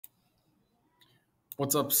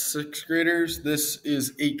What's up, sixth graders? This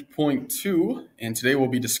is 8.2, and today we'll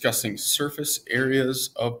be discussing surface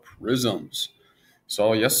areas of prisms.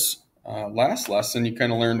 So yes, last lesson you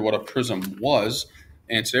kind of learned what a prism was,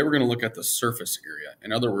 and today we're going to look at the surface area.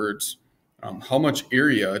 In other words, how much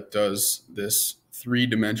area does this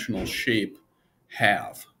three-dimensional shape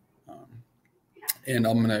have? And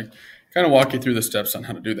I'm going to kind of walk you through the steps on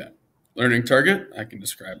how to do that. Learning target, I can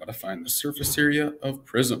describe how to find the surface area of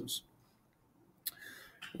prisms.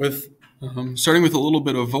 With starting with a little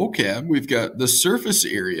bit of vocab, we've got the surface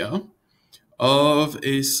area of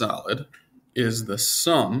a solid is the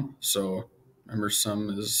sum. So remember, sum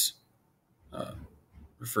is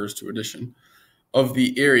refers to addition of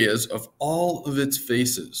the areas of all of its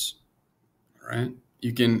faces. All right,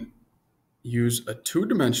 you can use a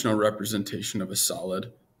two-dimensional representation of a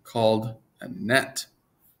solid called a net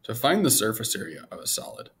to find the surface area of a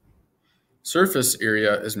solid. Surface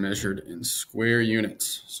area is measured in square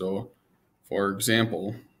units. So, for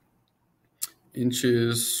example,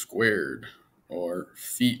 inches squared or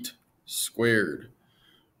feet squared,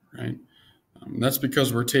 right? That's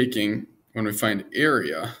because we're taking, when we find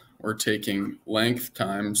area, we're taking length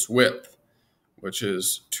times width, which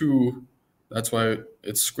is 2. That's why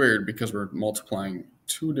it's squared, because we're multiplying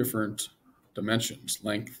two different dimensions,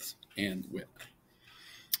 length and width,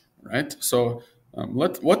 right? So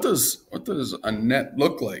what does a net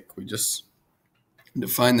look like? We just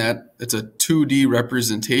define that it's a 2D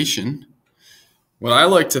representation. What I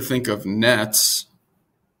like to think of nets,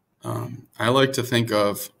 I like to think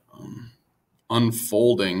of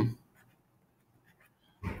unfolding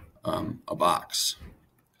a box.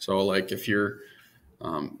 So like if you're,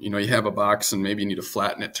 you have a box and maybe you need to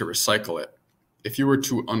flatten it to recycle it. If you were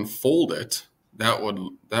to unfold it, that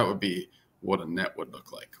would be what a net would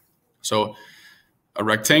look like. So a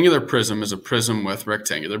rectangular prism is a prism with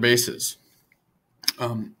rectangular bases.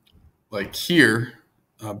 Like here,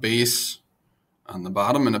 a base on the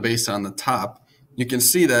bottom and a base on the top. You can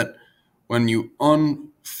see that when you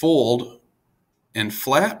unfold and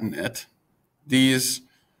flatten it, these,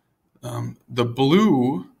 the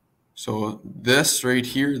blue, so this right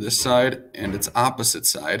here, this side and its opposite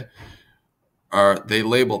side, they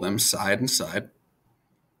label them side and side.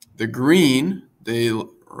 The green,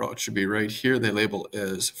 it should be right here, they label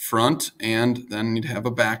as front, and then you'd have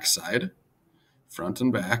a back side, front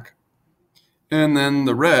and back. And then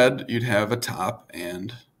the red, you'd have a top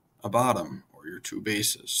and a bottom, or your two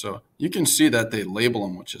bases. So you can see that they label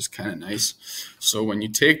them, which is kind of nice. So when you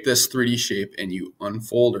take this 3D shape and you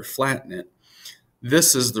unfold or flatten it,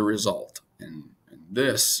 this is the result. And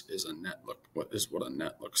this is a net look. What a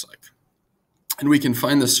net looks like. And we can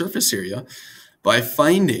find the surface area by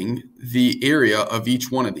finding the area of each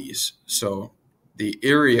one of these. So the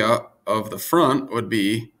area of the front would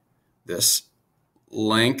be this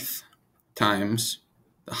length times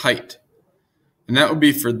the height. And that would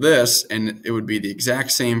be for this, and it would be the exact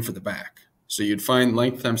same for the back. So you'd find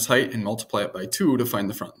length times height and multiply it by 2 to find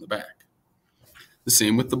the front and the back. The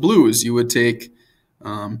same with the blues. You would take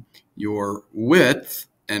your width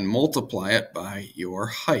and multiply it by your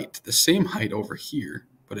height. The same height over here,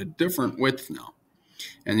 but a different width now.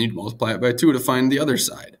 And you'd multiply it by 2 to find the other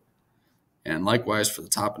side. And likewise for the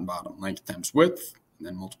top and bottom, length times width, and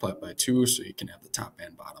then multiply it by 2 so you can have the top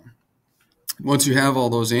and bottom. Once you have all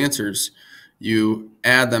those answers, you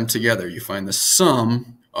add them together. You find the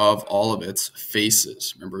sum of all of its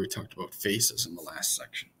faces. Remember, we talked about faces in the last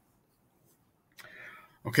section.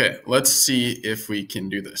 Okay, let's see if we can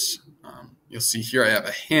do this. You'll see here I have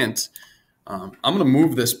a hint. I'm going to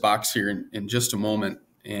move this box here in just a moment.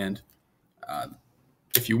 And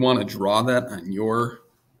if you want to draw that on your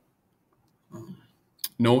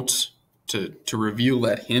notes to reveal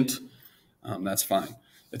that hint, that's fine.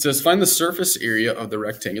 It says find the surface area of the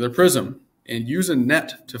rectangular prism and use a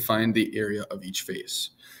net to find the area of each face.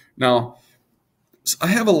 Now, I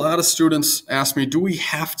have a lot of students ask me, do we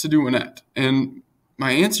have to do a net? And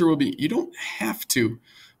my answer will be, you don't have to,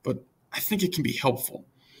 but I think it can be helpful.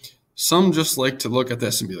 Some just like to look at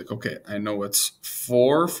this and be like, okay, I know it's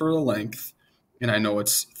 4 for the length, and I know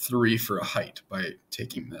it's 3 for a height by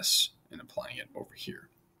taking this and applying it over here.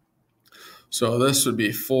 So this would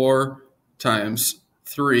be 4 times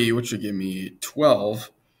 3, which would give me 12.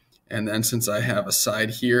 And then since I have a side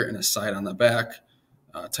here and a side on the back,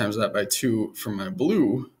 times that by 2 for my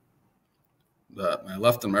blue, my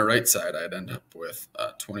left and my right side, I'd end up with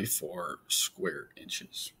 24 square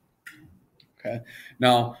inches. Okay.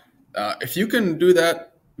 Now, if you can do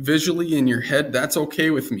that visually in your head, that's okay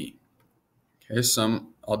with me. Okay,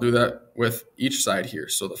 I'll do that with each side here.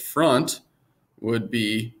 So the front would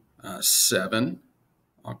be 7,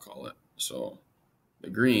 I'll call it. So the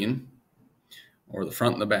green, or the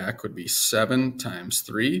front and the back, would be 7 times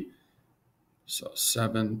 3. So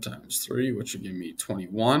 7 times 3, which would give me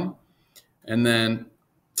 21. And then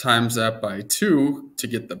times that by 2 to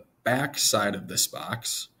get the back side of this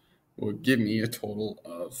box will give me a total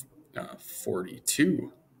of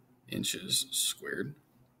 42 inches squared.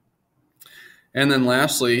 And then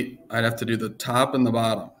lastly, I'd have to do the top and the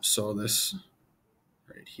bottom. So this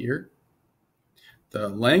right here, the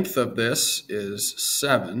length of this is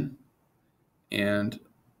 7, and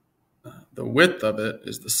the width of it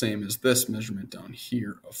is the same as this measurement down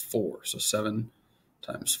here of 4. So 7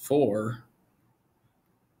 times 4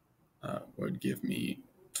 would give me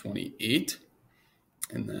 28,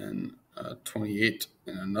 and then 28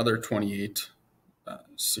 and another 28,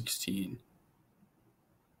 16,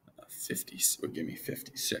 50 would give me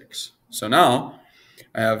 56. So now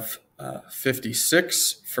I have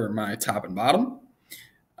 56 for my top and bottom.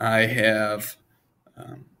 I have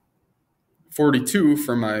 42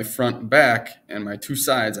 for my front and back, and my two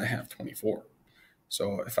sides I have 24.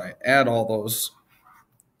 So if I add all those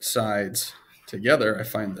sides together, I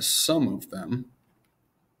find the sum of them.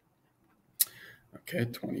 Okay,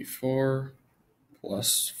 24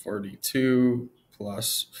 plus 42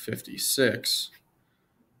 plus 56.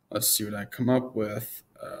 Let's see what I come up with.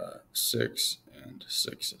 6 and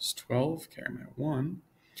 6 is 12. Carry my 1.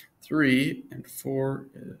 3 and 4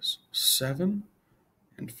 is 7.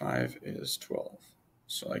 And 5 is 12.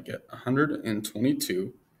 So I get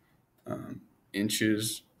 122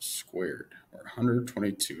 inches squared, or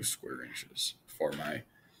 122 square inches for my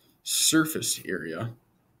surface area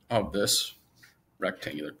of this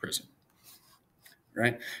rectangular prism.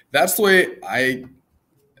 Right? That's the way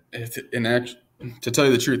to tell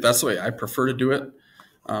you the truth, that's the way I prefer to do it.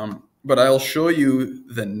 But I'll show you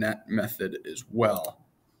the net method as well.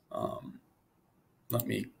 Let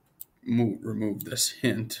me remove this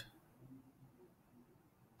hint.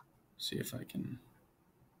 See if I can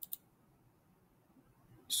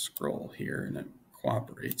scroll here and it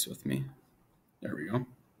cooperates with me. There we go.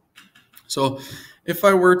 So if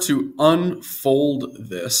I were to unfold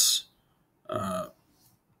this,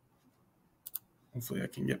 hopefully I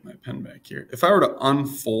can get my pen back here. If I were to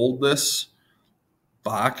unfold this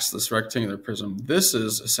box, this rectangular prism, this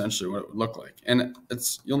is essentially what it would look like. And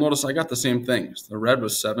you'll notice I got the same things. The red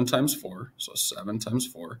was 7 times 4, so 7 times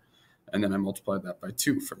 4. And then I multiplied that by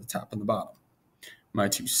 2 for the top and the bottom. My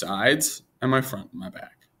two sides and my front and my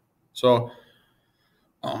back. So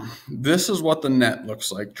this is what the net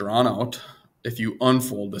looks like drawn out if you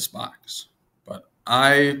unfold this box. But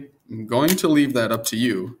I am going to leave that up to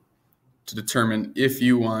you to determine if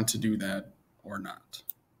you want to do that or not,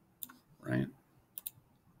 right?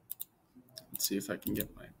 Let's see if I can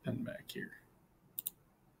get my pen back here.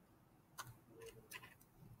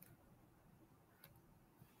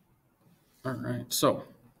 All right, so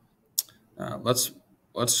let's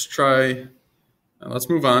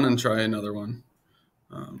move on and try another one,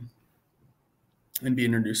 and be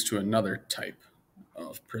introduced to another type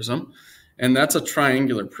of prism, and that's a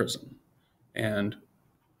triangular prism. And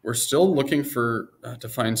we're still looking for to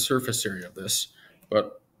find surface area of this,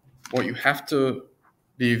 but what you have to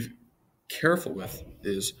be careful with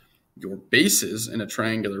is your bases in a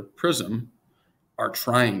triangular prism are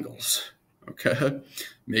triangles. Okay,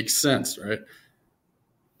 makes sense, right?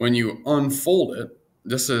 When you unfold it,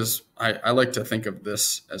 this is, I like to think of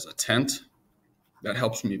this as a tent. That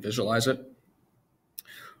helps me visualize it.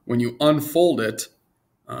 When you unfold it,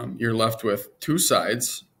 you're left with two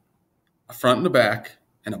sides, a front and a back,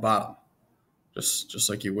 and a bottom, just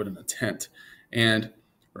like you would in a tent. And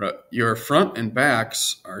your front and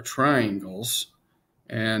backs are triangles,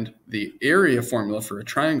 and the area formula for a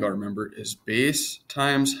triangle, remember, is base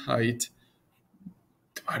times height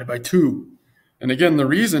divided by 2. And again, the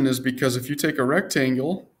reason is because if you take a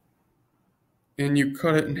rectangle and you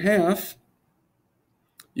cut it in half,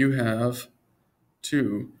 you have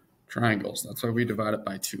 2 triangles. That's why we divide it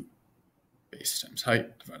by 2. Base times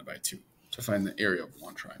height divided by 2 to find the area of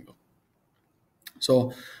one triangle.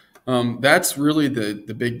 So that's really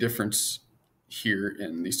the big difference here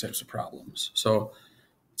in these types of problems. So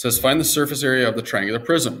it says find the surface area of the triangular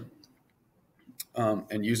prism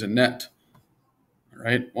and use a net. All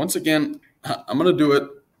right. Once again, I'm going to do it.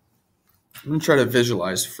 I'm going to try to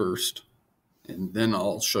visualize first, and then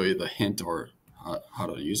I'll show you the hint or how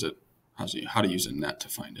to use it, how to use a net to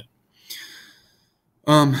find it.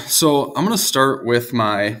 So I'm going to start with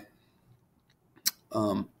my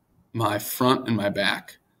my front and my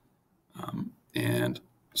back, and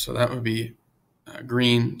so that would be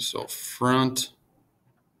green. So front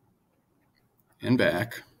and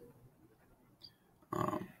back.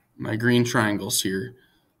 my green triangles here.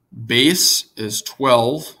 Base is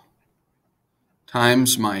 12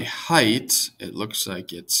 times my height. It looks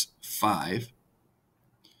like it's 5.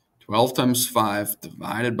 12 times 5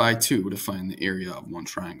 divided by 2 to find the area of one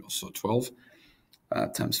triangle. So 12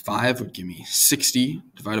 times 5 would give me 60.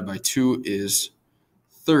 Divided by 2 is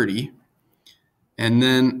 30. And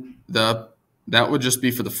then that would just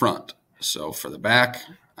be for the front. So for the back,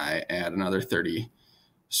 I add another 30.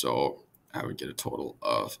 So I would get a total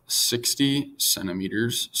of 60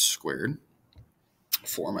 centimeters squared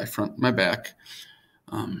for my front and my back.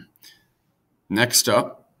 Next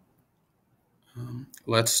up,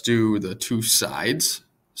 let's do the two sides.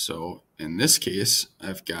 So in this case,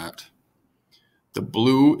 I've got the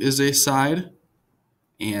blue is a side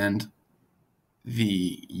and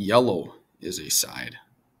the yellow is a side.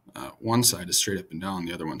 One side is straight up and down,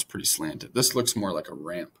 the other one's pretty slanted. This looks more like a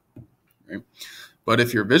ramp, right? But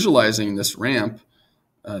if you're visualizing this ramp,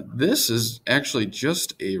 this is actually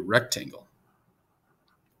just a rectangle.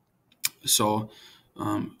 So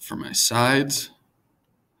for my sides,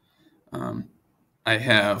 I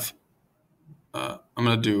have I'm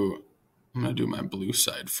gonna do my blue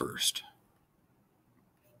side first.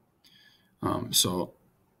 So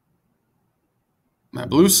my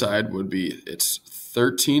blue side would be, it's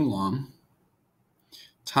 13 long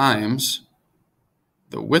times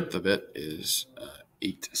the width of it is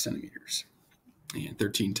 8 centimeters. And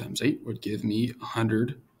 13 times 8 would give me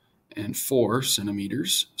 104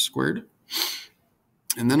 centimeters squared.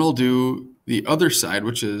 And then I'll do the other side,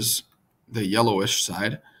 which is the yellowish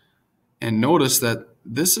side. And notice that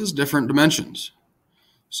this is different dimensions.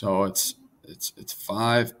 So it's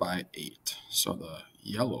 5 by 8. So the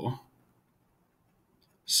yellow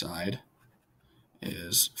side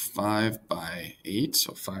is 5 by 8.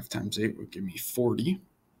 So 5 times 8 would give me 40.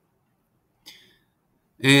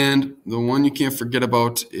 And the one you can't forget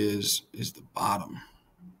about is the bottom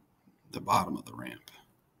of the ramp.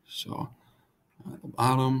 So the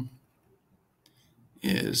bottom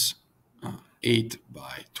is 8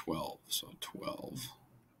 by 12. So 12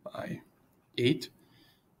 by 8.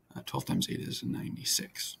 12 times 8 is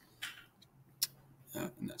 96.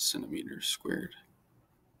 And that's centimeters squared.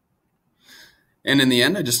 And in the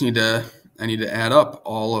end, I need to add up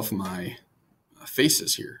all of my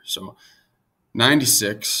faces here. So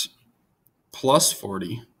 96 plus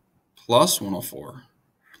 40 plus 104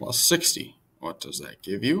 plus 60. What does that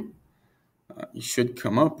give you? You should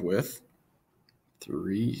come up with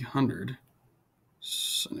 300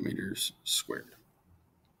 centimeters squared.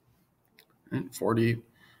 And 40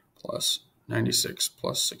 plus 96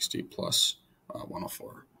 plus 60 plus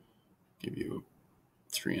 104 give you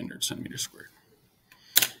 300 centimeters squared.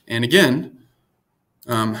 And again,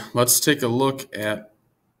 let's take a look at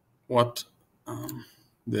what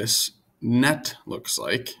this net looks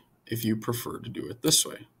like if you prefer to do it this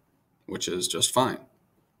way, which is just fine.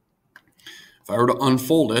 If I were to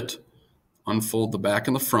unfold it, unfold the back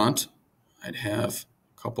and the front, I'd have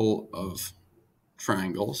a couple of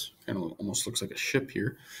triangles, kind of almost looks like a ship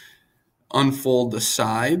here. Unfold the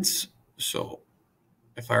sides, so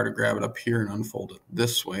if I were to grab it up here and unfold it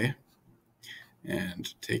this way,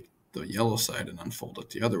 and take the yellow side and unfold it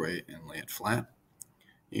the other way and lay it flat,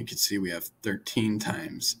 you can see we have 13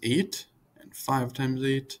 times 8 and 5 times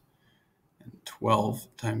 8 and 12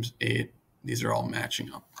 times 8. These are all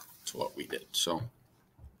matching up to what we did. So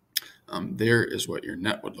there is what your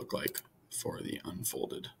net would look like for the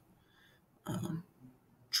unfolded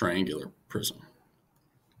triangular prism.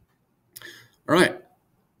 All right.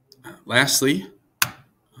 Lastly,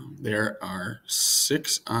 there are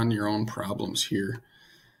 6 on your own problems here.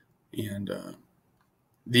 And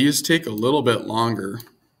these take a little bit longer,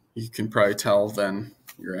 you can probably tell, than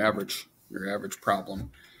your average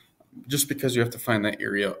problem, just because you have to find the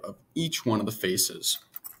area of each one of the faces.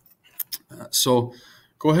 So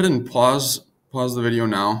go ahead and pause the video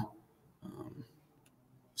now,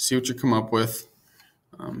 see what you come up with,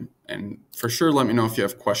 and for sure let me know if you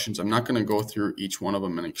have questions. I'm not going to go through each one of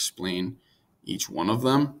them and explain each one of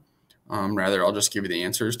them. Rather, I'll just give you the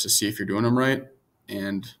answers to see if you're doing them right.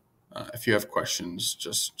 And if you have questions,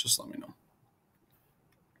 just let me know.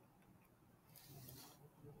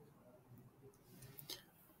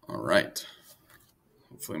 All right.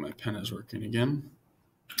 Hopefully my pen is working again.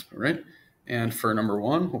 All right. And for number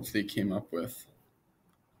 1, hopefully you came up with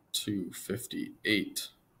 258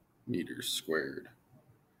 meters squared.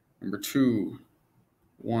 Number 2,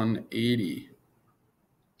 180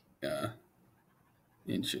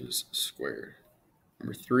 inches squared.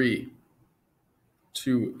 Number 3,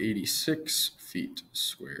 286 feet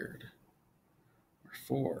squared. Number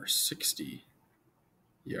 4, 60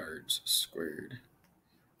 yards squared.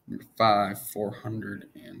 Number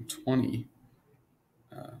 420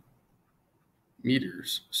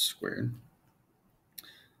 meters squared.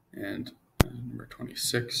 And number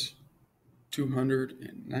 26,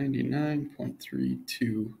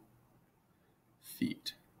 299.32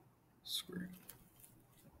 feet squared.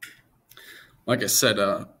 Like I said,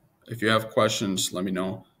 if you have questions, let me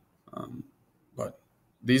know. But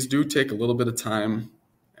these do take a little bit of time.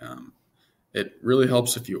 It really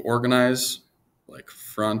helps if you organize, like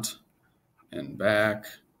front and back,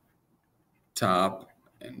 top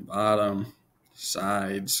and bottom,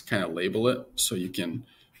 sides, kind of label it so you can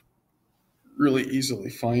really easily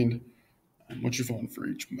find what you found for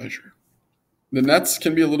each measure. The nets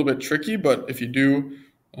can be a little bit tricky, but if you do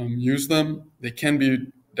use them, they can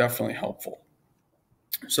be definitely helpful.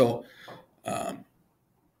 So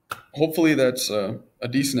hopefully that's a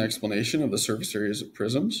decent explanation of the surface areas of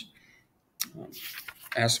prisms.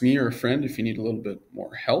 Ask me or a friend if you need a little bit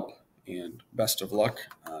more help, and best of luck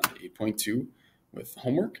on 8.2 with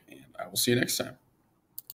homework, and I will see you next time.